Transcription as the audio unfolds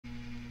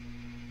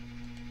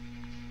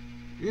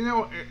You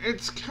know,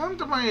 it's come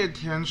to my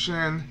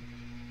attention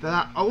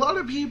that a lot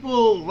of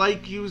people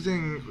like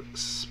using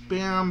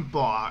spam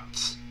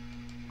bots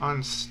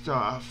on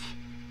stuff.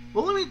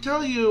 Well, let me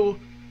tell you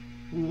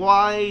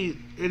why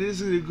it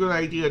isn't a good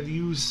idea to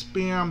use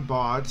spam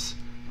bots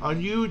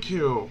on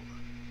YouTube.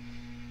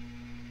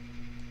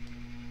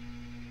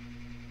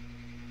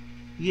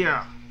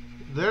 Yeah,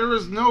 there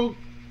is no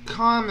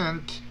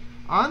comment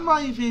on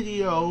my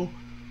video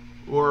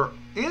or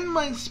in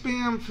my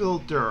spam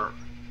filter.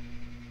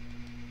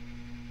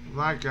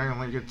 That guy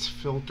only gets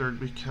filtered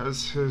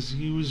because his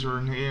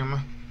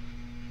username,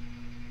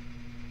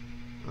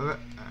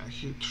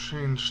 he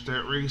changed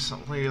it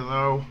recently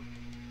though.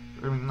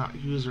 I mean, not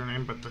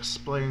username, but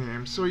display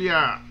name. So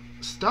yeah,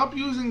 stop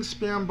using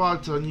spam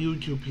bots on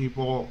YouTube,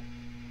 people.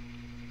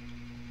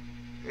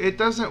 It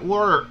doesn't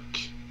work.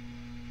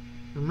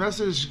 Your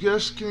message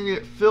just can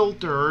get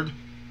filtered.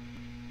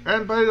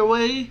 And by the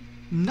way,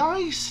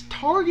 nice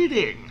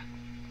targeting.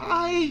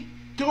 I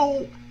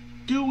don't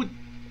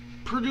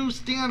produce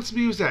dance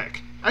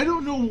music. I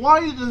don't know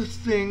why this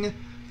thing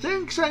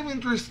thinks I'm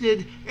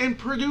interested in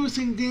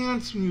producing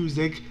dance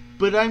music,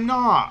 but I'm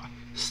not.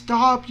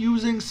 Stop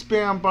using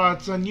spam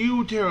bots on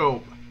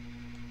YouTube.